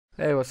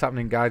Hey, what's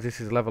happening guys? This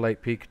is Level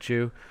 8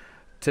 Pikachu.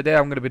 Today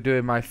I'm going to be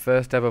doing my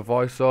first ever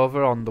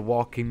voiceover on The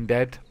Walking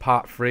Dead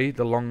Part 3,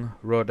 The Long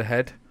Road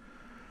Ahead.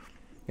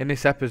 In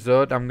this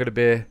episode I'm going to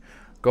be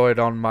going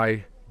on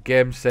my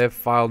game save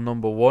file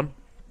number 1.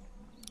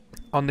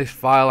 On this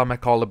file I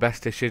make all the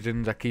best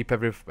decisions, I keep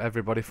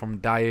everybody from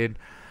dying,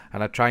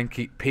 and I try and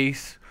keep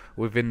peace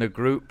within the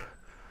group.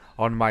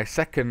 On my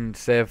second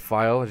save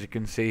file, as you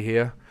can see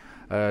here,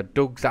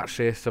 Doug's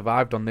actually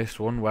survived on this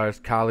one, whereas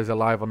Carl is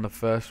alive on the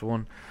first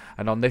one.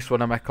 And on this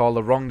one I make all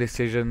the wrong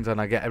decisions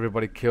and I get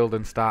everybody killed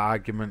and start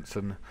arguments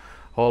and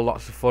whole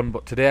lots of fun.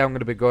 But today I'm going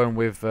to be going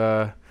with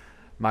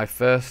my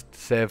first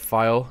save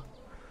file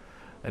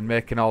and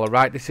making all the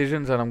right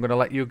decisions, and I'm going to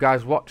let you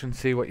guys watch and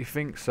see what you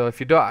think. So if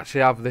you don't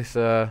actually have this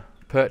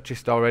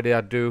purchased already, I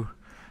do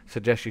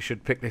suggest you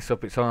should pick this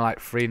up. It's only like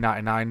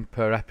 $3.99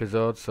 per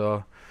episode,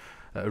 so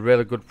at a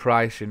really good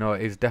price. You know,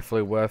 it is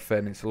definitely worth it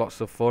and it's lots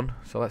of fun.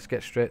 So let's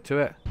get straight to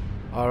it.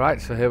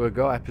 Alright, so here we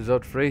go,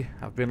 episode 3.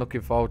 I've been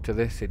looking forward to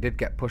this. It did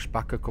get pushed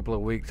back a couple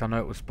of weeks. I know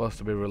it was supposed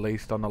to be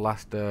released on the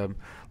last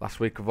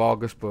week of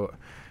August, but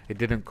it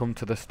didn't come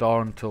to the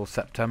store until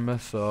September,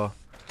 so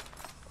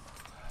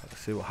let's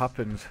see what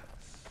happens.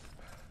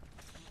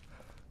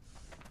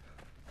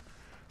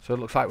 So it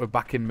looks like we're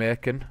back in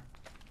Macon.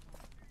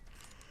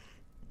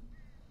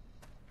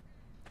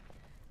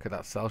 Look at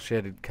that cell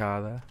shaded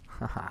car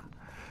there.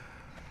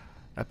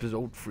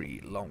 Episode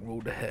 3, Long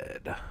Road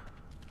Ahead.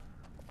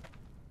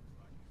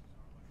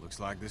 Looks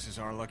like this is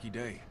our lucky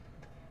day.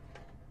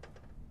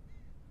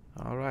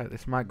 Alright,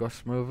 this might go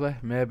smoothly,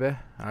 maybe.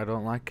 I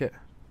don't like it.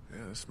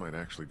 Yeah, this might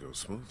actually go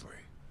smoothly.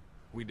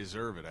 We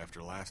deserve it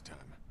after last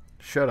time.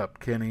 Shut up,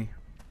 Kenny.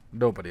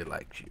 Nobody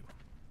likes you.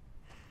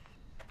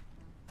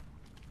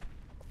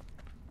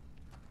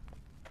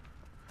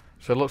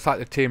 So it looks like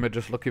the team are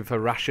just looking for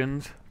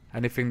rations.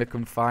 Anything they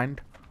can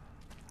find.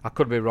 I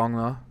could be wrong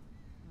though.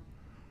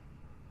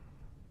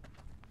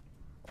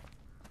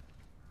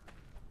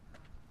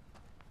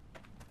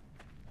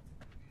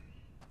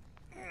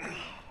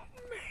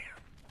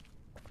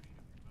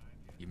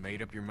 You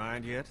made up your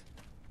mind yet?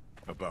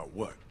 About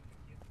what?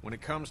 When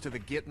it comes to the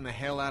getting the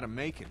hell out of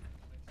Macon,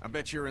 I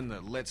bet you're in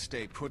the let's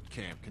stay put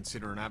camp,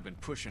 considering I've been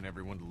pushing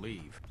everyone to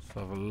leave. Let's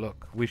have a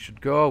look. We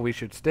should go, we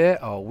should stay,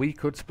 or we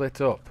could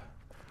split up.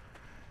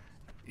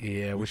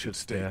 Yeah, we should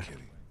stay.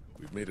 Kenny.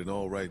 We've made an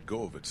alright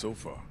go of it so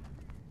far.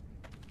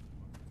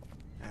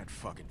 That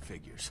fucking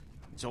figures.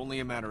 It's only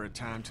a matter of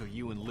time till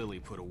you and Lily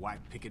put a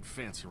white picket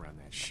fence around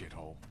that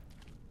shithole.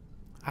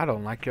 I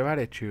don't like your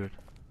attitude.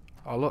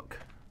 Oh look,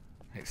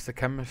 it's the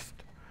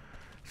chemist.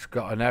 It's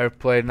got an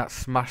airplane that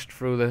smashed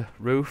through the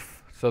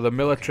roof. So the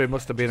military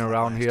must have been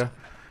around here.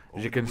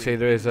 As you can see,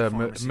 there is a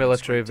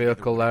military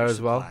vehicle there as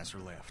well.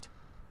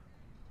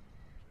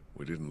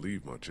 We didn't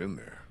leave much in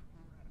there.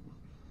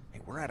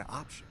 Hey, we're out of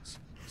options.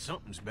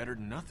 Something's better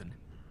than nothing.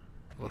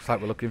 Looks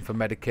like we're looking for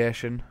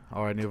medication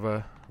or any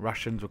other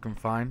rations we can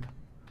find.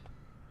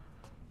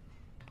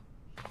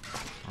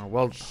 Oh,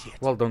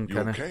 well done, You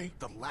Kenny. okay?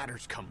 The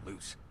ladder's come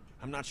loose.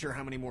 I'm not sure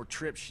how many more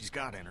trips she's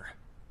got in her.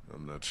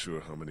 I'm not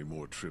sure how many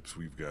more trips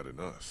we've got in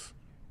us.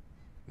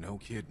 No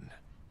kidding.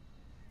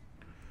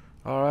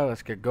 Alright,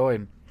 let's get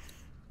going.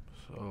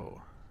 So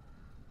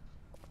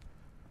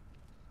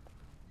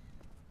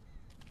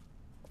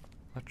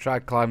let's try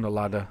climb the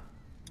ladder.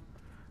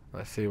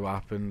 Let's see what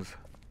happens.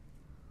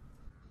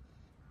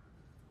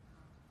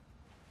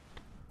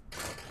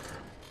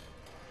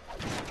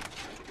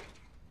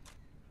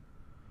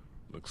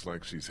 Looks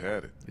like she's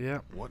had it. Yeah.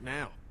 What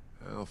now?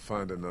 I'll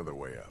find another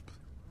way up.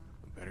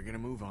 Better get a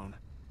move on.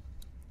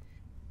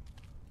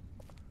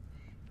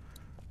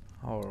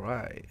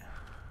 Alright.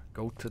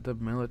 Go to the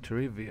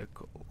military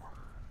vehicle.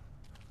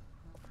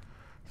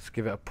 Let's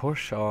give it a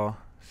push or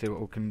see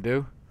what we can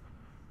do.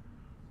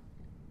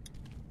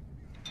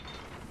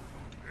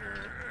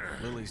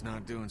 Lily's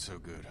not doing so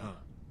good, huh?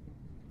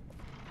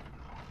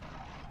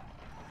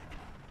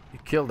 You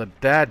killed her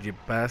dad, you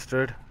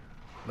bastard.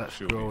 Let's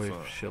She'll go be if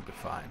fine. she'll be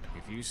fine.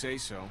 If you say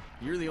so.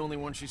 You're the only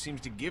one she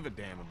seems to give a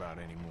damn about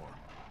anymore.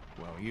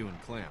 Well, you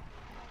and Clem.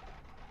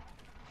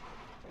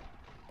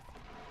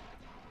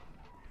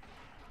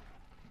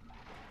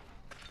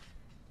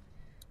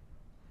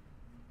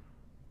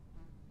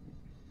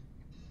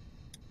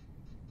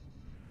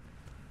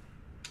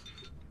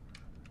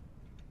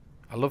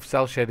 I love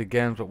cell shaded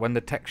games, but when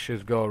the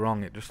textures go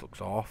wrong it just looks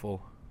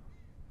awful.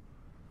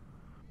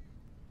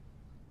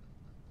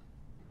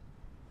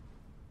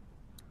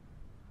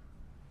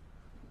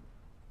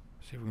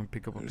 See if we can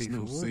pick up a There's piece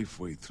no of wood. safe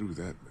way through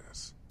that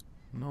mess.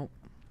 Nope.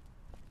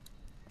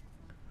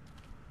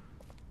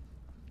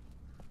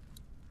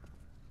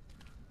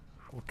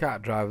 We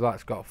can't drive that,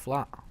 it's got a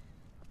flat.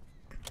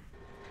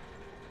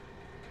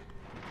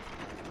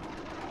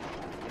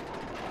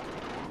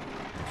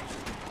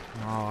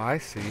 Oh, I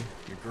see.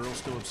 Your girl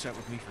still upset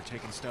with me for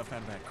taking stuff out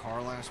of that car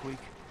last week?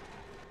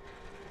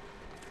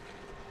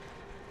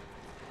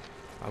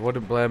 I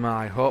wouldn't blame her.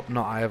 I hope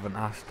not. I haven't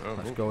asked. I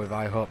Let's hope go with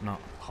I hope not.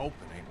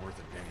 Hoping ain't worth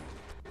a damn.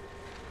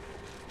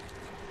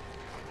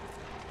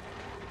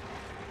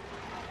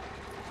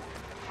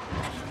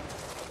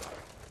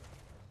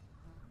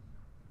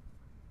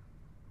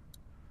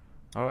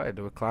 Alright,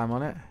 do we climb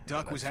on it?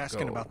 Duck was Let's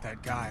asking go. about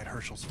that guy at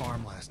Herschel's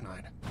farm last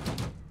night.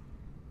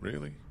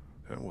 Really?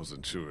 I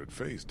wasn't sure it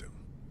phased him.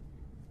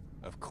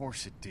 Of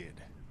course it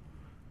did.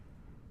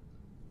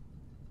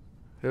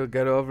 He'll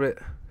get over it.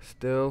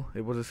 Still,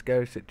 it was a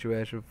scary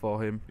situation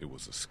for him. It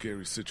was a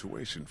scary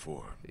situation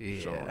for him.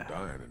 Yeah. Sean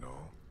dying and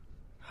all.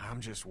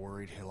 I'm just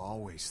worried he'll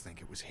always think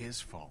it was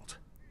his fault.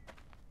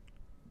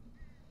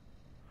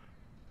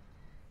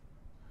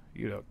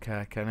 You don't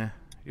care, Kenny.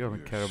 You only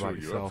You're care sure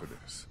about you're up yourself. for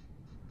this?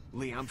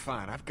 Lee, I'm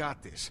fine. I've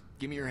got this.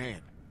 Give me your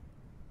hand.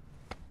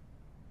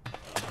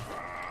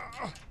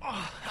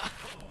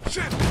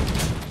 Shit!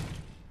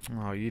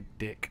 Oh, you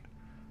dick.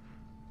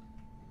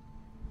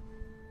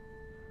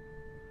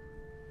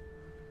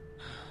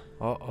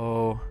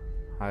 Uh-oh.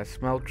 I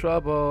smell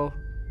trouble.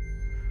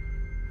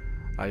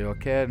 Are you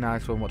okay?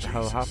 Nice one. What the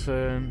hell Jesus.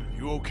 happened?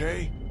 You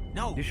okay?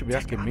 No. You should be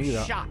Dick, asking I'm me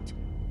that. Shot.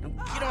 Now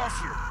get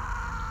off here.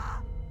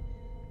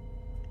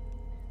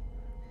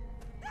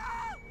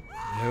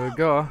 Here we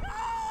go.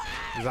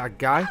 Is that a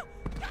guy?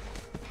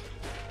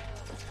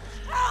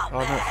 Oh no,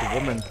 it's a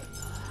woman.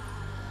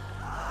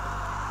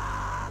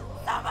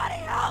 Somebody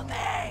help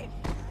me!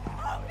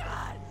 Oh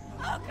God!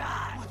 Oh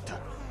God!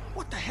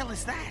 What the hell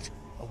is that?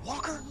 A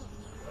walker?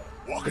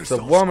 Walkers It's a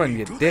don't woman, scream,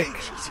 you do dick. they?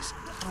 Jesus,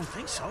 I don't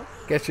think so.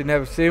 Guess you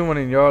never seen one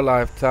in your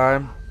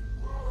lifetime.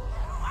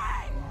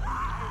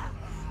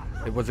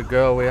 It was a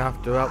girl, we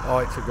have to help. Oh,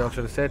 it's a girl,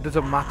 should have said.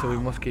 Doesn't matter, we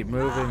must keep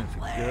moving. It's a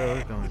girl,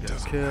 he's gonna get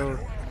Doesn't killed.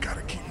 matter.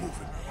 Gotta keep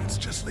moving. Let's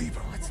just leave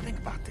him. Let's think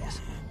about this.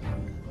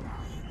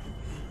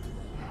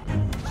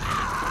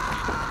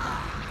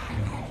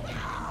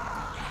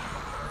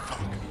 Fuck.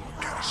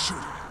 Gotta shoot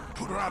her.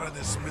 Put her out of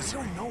this I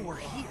misery. don't know we're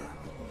here.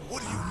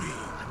 What do you mean?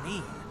 I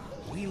mean,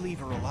 we leave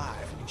her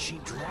alive, and she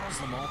draws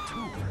them all to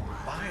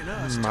her, buying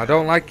us. I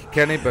don't like you,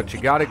 Kenny, but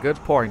you got a good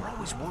point. We're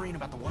always worrying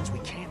about the ones we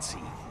can't see.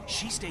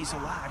 She stays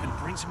alive and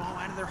brings them all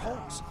out of their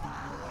holes.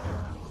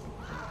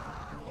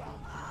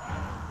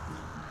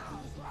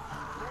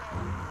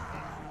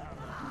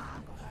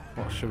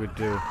 What should we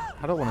do?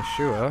 I don't want to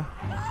shoot her.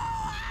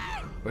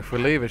 But if we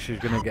leave her, she's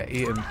gonna get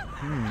eaten.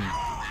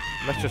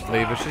 Let's just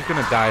leave her. She's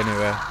gonna die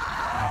anyway.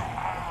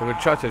 We would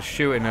try to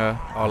shooting her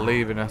or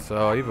leaving her,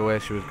 so either way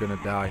she was gonna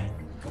die.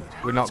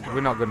 We're not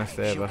gonna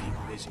save She'll her.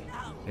 keep busy.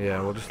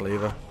 Yeah, we'll just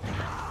leave her.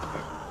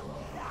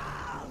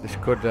 This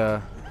could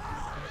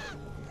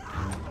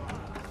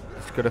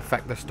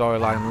affect the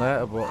storyline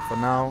later, but for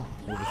now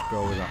we'll just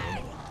go with that one.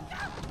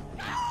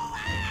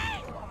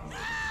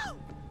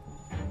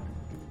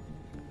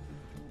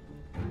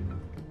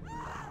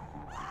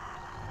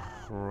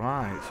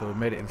 Right, so we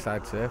made it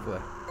inside safely.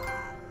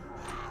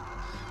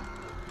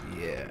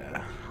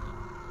 Yeah.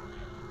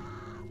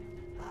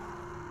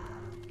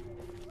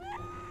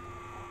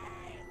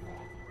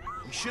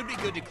 We should be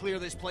good to clear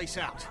this place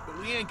out, but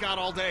we ain't got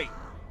all day.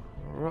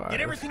 Right, Get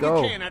let's everything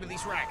go. you can out of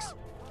these racks.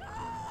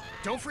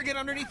 Don't forget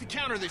underneath the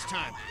counter this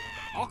time.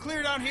 I'll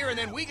clear down here and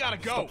then we gotta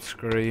go. Stop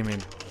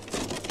screaming.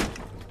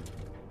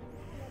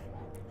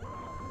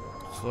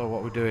 So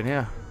what we doing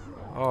here?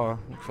 Oh,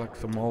 looks like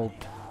some old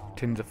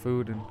tins of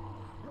food and.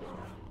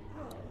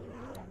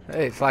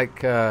 Hey, it's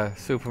like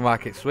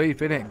supermarket sweep,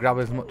 innit? Grab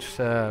as much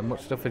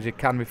stuff as you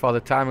can before the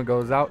timer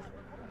goes out.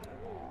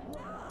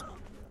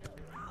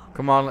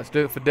 Come on, let's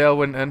do it for Dale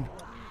Winton.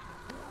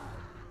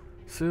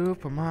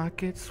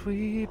 Supermarket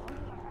sweep.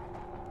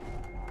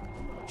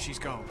 She's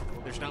gone.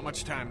 There's not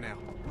much time now.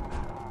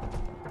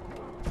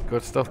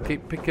 Good stuff.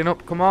 Keep picking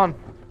up. Come on.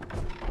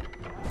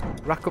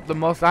 Rack up the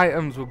most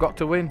items. We've got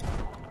to win.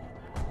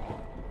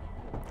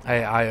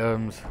 8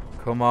 items.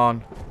 Come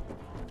on.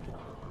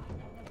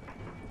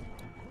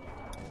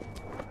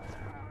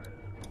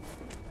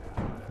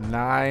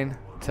 Nine,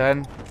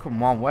 10.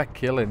 Come on, we're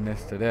killing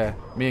this today.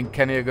 Me and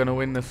Kenny are going to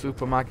win the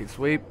supermarket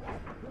sweep.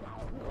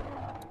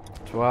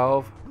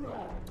 12.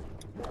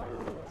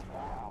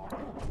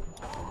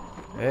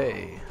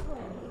 Hey.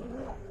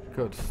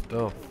 Good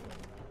stuff.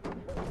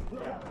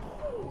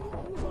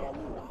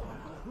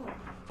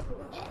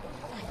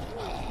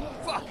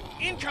 Fuck!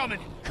 Incoming!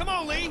 Come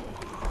on, Lee!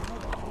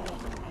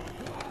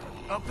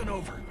 Up and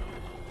over.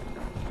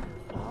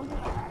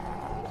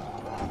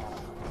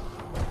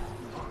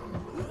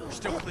 We're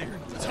still clear.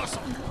 Let's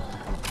hustle.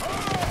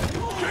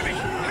 Kenny,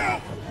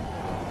 help!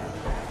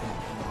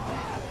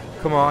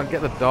 Come on,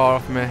 get the door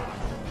off me.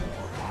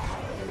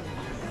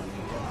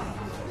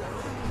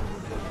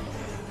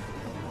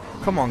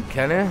 Come on,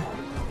 Kenny.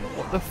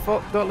 What the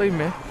fuck? Don't leave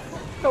me.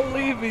 Don't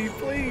leave me,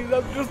 please.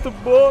 I'm just a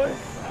boy.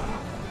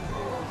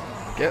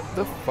 Get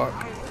the fuck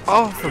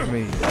off of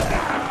me.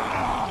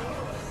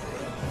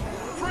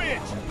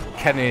 Fridge!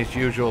 Kenny's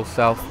usual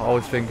self,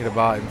 always thinking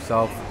about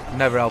himself,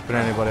 never helping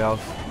anybody else.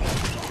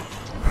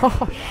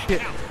 Oh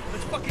shit.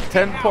 Let's fucking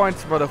 10 get out.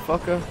 points,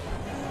 motherfucker.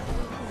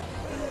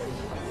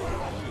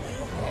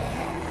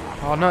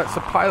 Oh no, it's a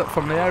pilot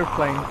from the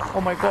airplane.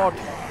 Oh my god.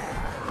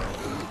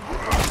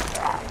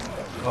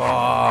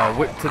 Oh,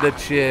 whip to the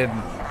chin.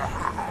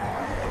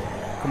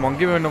 Come on,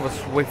 give me another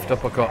swift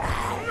uppercut.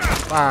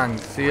 Bang.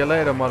 See you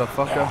later,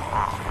 motherfucker.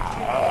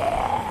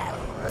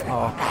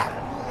 Oh.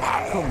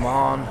 Come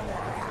on.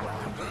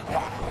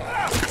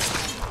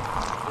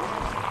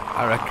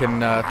 I reckon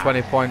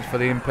 20 points for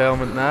the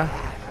impalement there.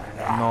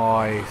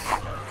 Nice.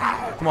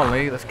 Come on,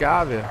 Lee, let's get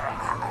out of here.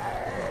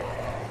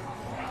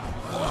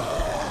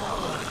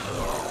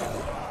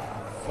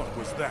 What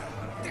was that?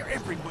 They're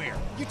everywhere.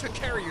 You took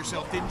care of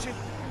yourself, didn't you?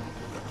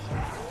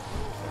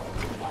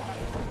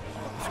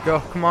 Let's go,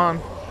 come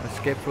on.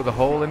 Escape through the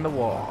hole in the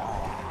wall.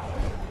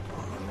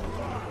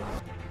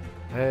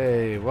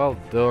 Hey, well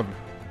done.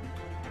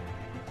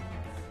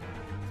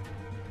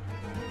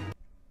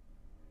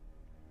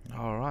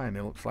 Alright, and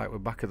it looks like we're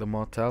back at the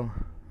motel.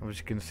 As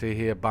you can see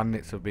here,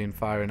 bandits have been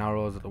firing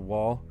arrows at the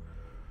wall.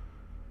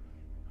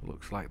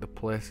 Looks like the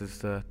place has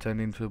turned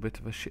into a bit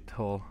of a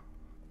shithole.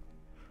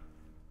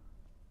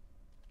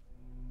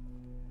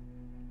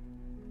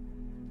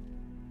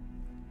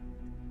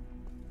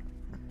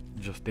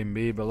 Justin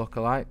Bieber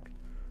look-alike.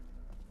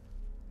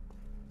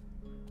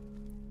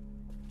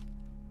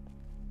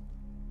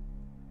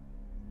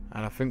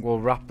 And I think we'll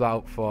wrap that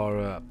up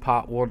for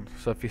part 1.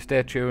 So if you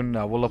stay tuned,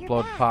 we'll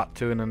upload part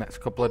 2 in the next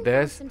couple of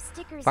days.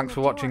 Thanks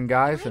for watching,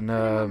 guys, and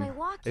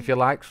if you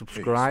like,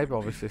 subscribe.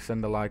 Obviously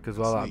send a like as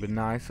well, that'd be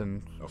nice,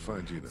 and I'll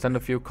find you in a send a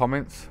few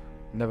comments.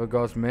 Never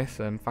goes miss.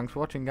 And thanks for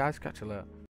watching, guys. Catch you later.